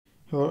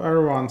Hello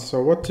everyone,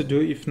 so what to do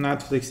if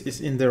Netflix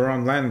is in the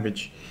wrong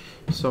language?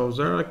 So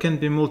there can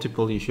be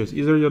multiple issues.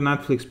 Either your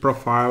Netflix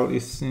profile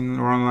is in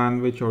wrong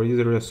language, or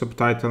either your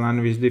subtitle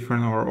language is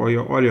different, or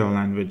your audio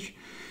language.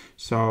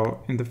 So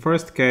in the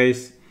first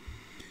case,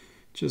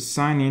 just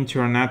sign into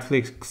your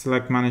Netflix,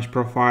 select manage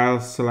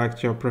profile,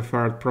 select your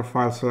preferred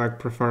profile,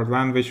 select preferred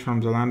language from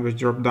the language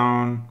drop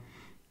down,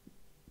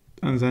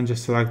 and then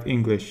just select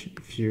English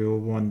if you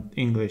want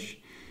English.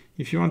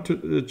 If you want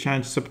to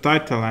change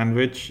subtitle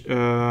language,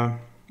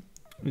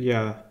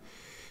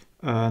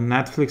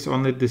 Netflix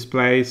only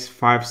displays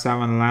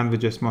 5-7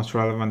 languages most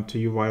relevant to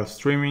you while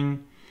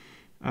streaming.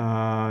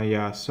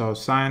 So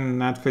sign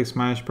Netflix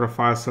manage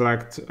profile,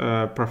 select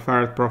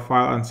preferred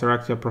profile, and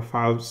select your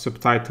profile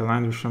subtitle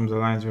language from the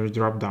language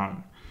drop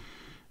down.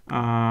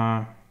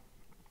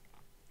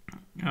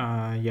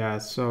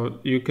 So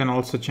you can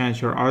also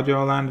change your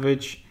audio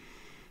language.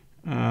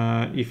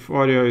 If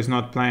audio is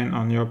not playing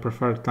on your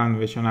preferred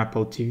language on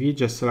Apple TV,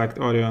 just select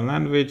audio and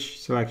language,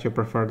 select your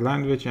preferred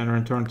language, and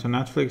return to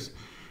Netflix.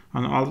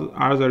 On all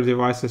other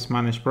devices,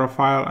 manage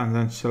profile, and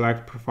then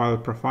select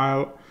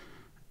profile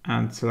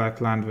and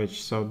select language.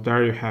 So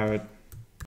there you have it.